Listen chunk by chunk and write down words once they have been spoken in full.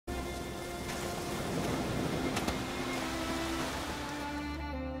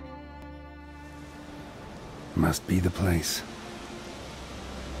Must be the place.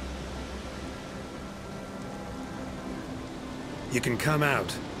 You can come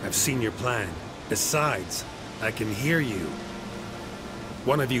out. I've seen your plan. Besides, I can hear you.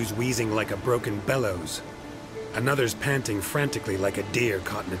 One of you's wheezing like a broken bellows. Another's panting frantically like a deer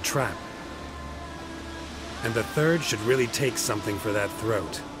caught in a trap. And the third should really take something for that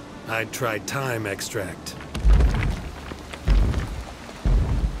throat. I'd try thyme extract.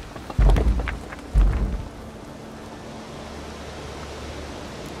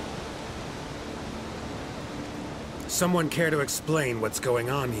 Someone care to explain what's going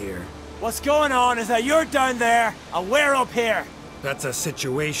on here? What's going on is that you're down there, and we're up here. That's a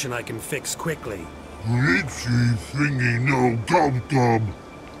situation I can fix quickly. Witchy thingy no gob.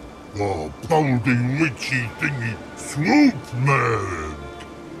 Oh, pounding witchy thingy swoop man.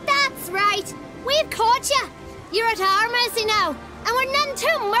 That's right. We've caught you. You're at our mercy now, and we're none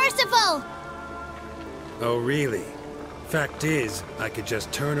too merciful. Oh, really? Fact is, I could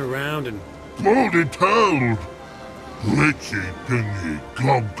just turn around and... Bloody told. Witchy thingy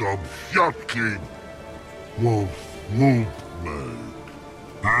gob shotkin. Wolf man.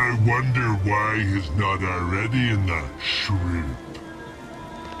 I wonder why he's not already in the shrimp.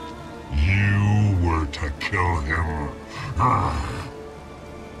 You were to kill him.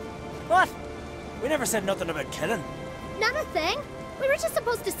 What? We never said nothing about killing. Not a thing. We were just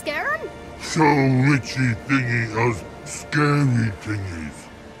supposed to scare him. So witchy thingy has scary thingies.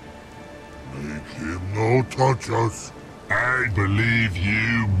 Make him no touch us. I believe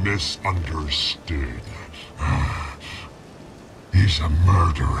you misunderstood. He's a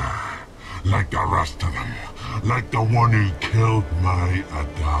murderer, like the rest of them. Like the one who killed my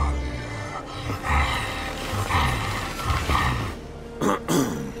Adalia.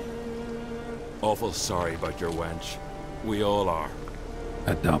 Awful sorry about your wench. We all are.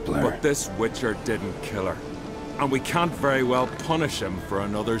 A Doppler. But this Witcher didn't kill her. And we can't very well punish him for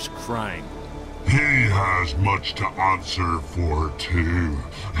another's crime. He has much to answer for, too.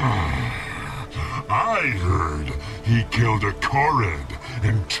 I heard he killed a Korid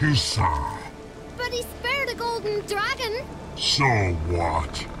in Tucson. But he spared a golden dragon. So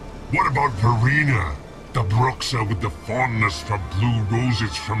what? What about Verena? The Bruxa with the fondness for blue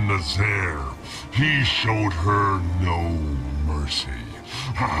roses from Nazaire. He showed her no mercy.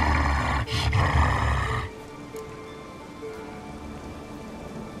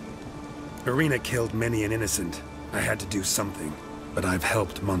 Verena killed many an innocent. I had to do something. But I've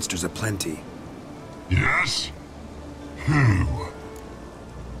helped monsters aplenty. Yes? Who?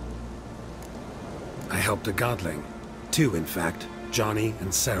 I helped a godling. Two, in fact. Johnny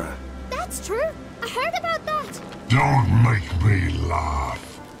and Sarah. That's true. I heard about that. Don't make me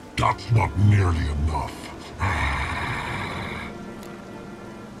laugh. That's not nearly enough.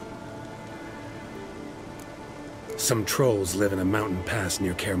 Some trolls live in a mountain pass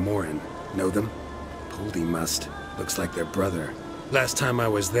near Kaer Morhen. Know them? Poldy must. Looks like their brother. Last time I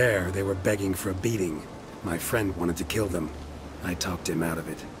was there, they were begging for a beating. My friend wanted to kill them. I talked him out of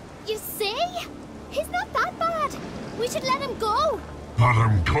it. You see? He's not that bad. We should let him go. Let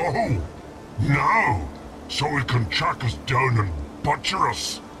him go? No! So he can track us down and butcher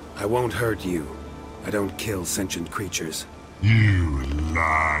us. I won't hurt you. I don't kill sentient creatures. You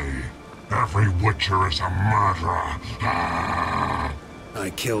lie. Every Witcher is a murderer. I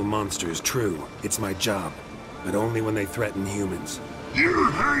kill monsters, true. It's my job. But only when they threaten humans.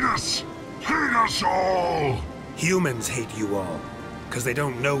 You hate us! Hate us all! Humans hate you all. Because they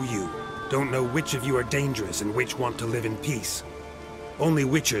don't know you. Don't know which of you are dangerous and which want to live in peace. Only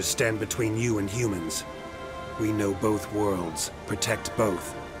Witchers stand between you and humans. We know both worlds. Protect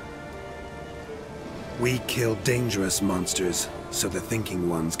both. We kill dangerous monsters, so the thinking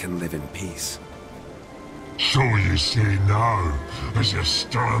ones can live in peace. So you say now, as you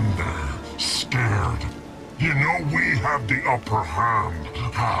stand there, scared. You know we have the upper hand.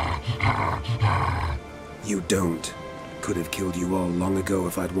 You don't. Could have killed you all long ago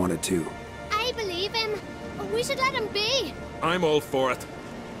if I'd wanted to. I believe him. We should let him be. I'm all for it.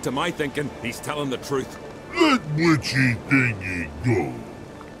 To my thinking, he's telling the truth. Let witchy thingy go.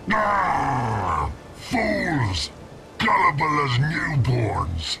 Fools! Gullible as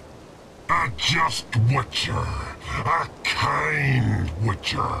newborns. A just Witcher. A kind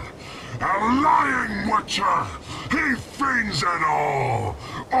Witcher. A lying Witcher! He feigns it all!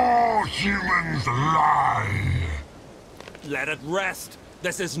 All humans lie! Let it rest.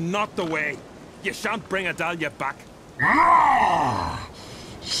 This is not the way. You shan't bring Adalia back. Ah!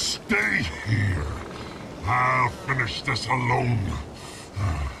 Stay here. I'll finish this alone.